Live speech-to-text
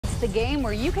the game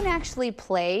where you can actually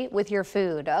play with your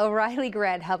food. O'Reilly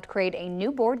Grant helped create a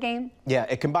new board game. Yeah,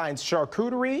 it combines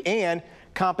charcuterie and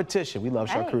competition. We love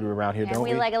charcuterie around here, don't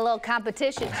we? And we like a little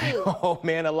competition, too. Oh,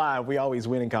 man alive, we always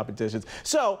win in competitions.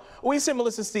 So we sent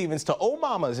Melissa Stevens to Old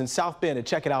Mama's in South Bend to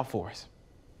check it out for us.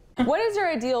 What is your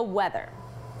ideal weather?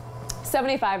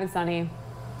 75 and sunny.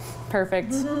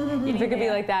 Perfect. If it could be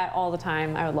like that all the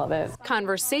time, I would love it.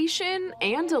 Conversation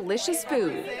and delicious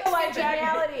food.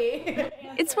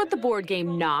 It's what the board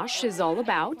game Nosh is all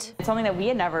about. It's something that we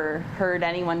had never heard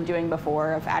anyone doing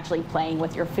before, of actually playing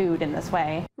with your food in this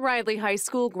way. Riley High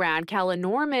School grad Kella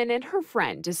Norman and her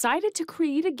friend decided to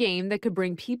create a game that could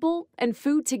bring people and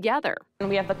food together. And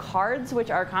we have the cards,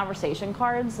 which are conversation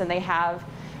cards, and they have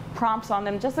prompts on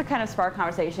them just to kind of spark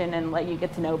conversation and let you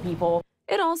get to know people.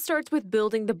 It all starts with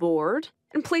building the board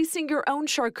and placing your own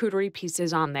charcuterie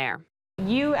pieces on there.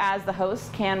 You, as the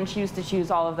host, can choose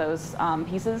all of those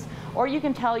pieces, or you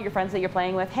can tell your friends that you're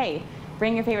playing with, hey,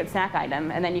 bring your favorite snack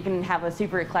item, and then you can have a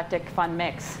super eclectic, fun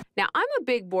mix. Now, I'm a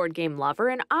big board game lover,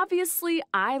 and obviously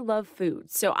I love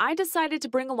food, so I decided to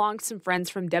bring along some friends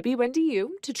from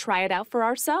WNDU to try it out for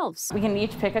ourselves. We can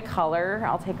each pick a color.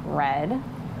 I'll take red.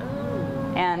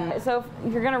 And so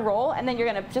you're going to roll, and then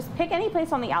you're going to just pick any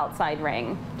place on the outside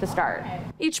ring to start.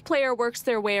 Each player works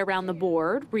their way around the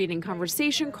board, reading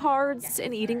conversation cards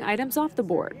and eating items off the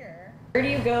board. Where do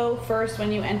you go first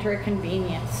when you enter a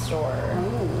convenience store?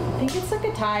 I think it's like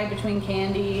a tie between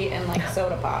candy and like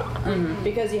soda pop.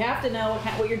 Because you have to know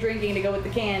what you're drinking to go with the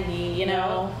candy, you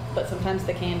know? But sometimes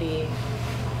the candy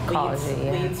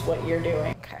leads what you're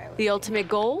doing. The ultimate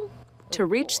goal? To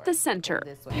reach the center.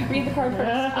 Read the card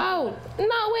first. Oh, no,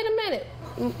 wait a minute.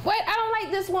 Wait, I don't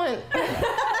like this one.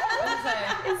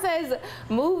 It says,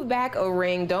 move back a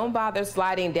ring. Don't bother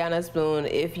sliding down a spoon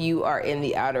if you are in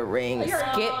the outer ring.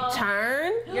 Skip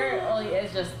turn?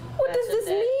 What does this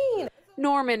mean?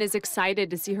 Norman is excited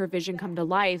to see her vision come to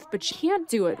life, but she can't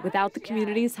do it without the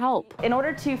community's help. In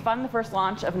order to fund the first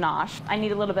launch of Nosh, I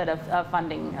need a little bit of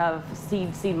funding, of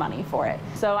seed money for it.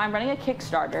 So I'm running a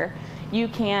Kickstarter. You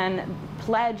can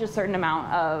pledge a certain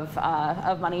amount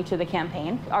of money to the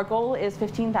campaign. Our goal is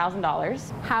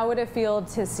 $15,000. How would it feel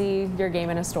to see your game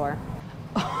in a store?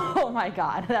 Oh my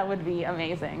God, that would be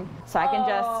amazing. So I can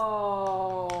just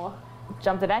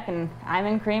jump the deck and I'm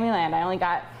in Creamyland. I only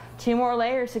got 2 more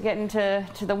layers to get into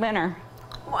the winner.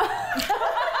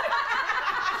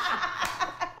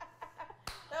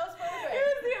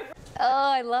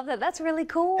 Oh, I love that. That's really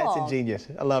cool. That's ingenious.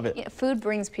 I love it. Yeah, food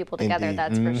brings people together, Indeed.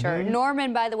 that's for sure.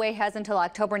 Norman, by the way, has until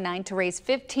October 9th to raise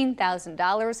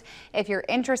 $15,000. If you're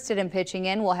interested in pitching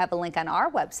in, we'll have a link on our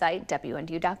website,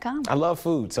 WNDU.com. I love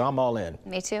food, so I'm all in.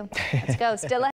 Me too. Let's go. Still ahead.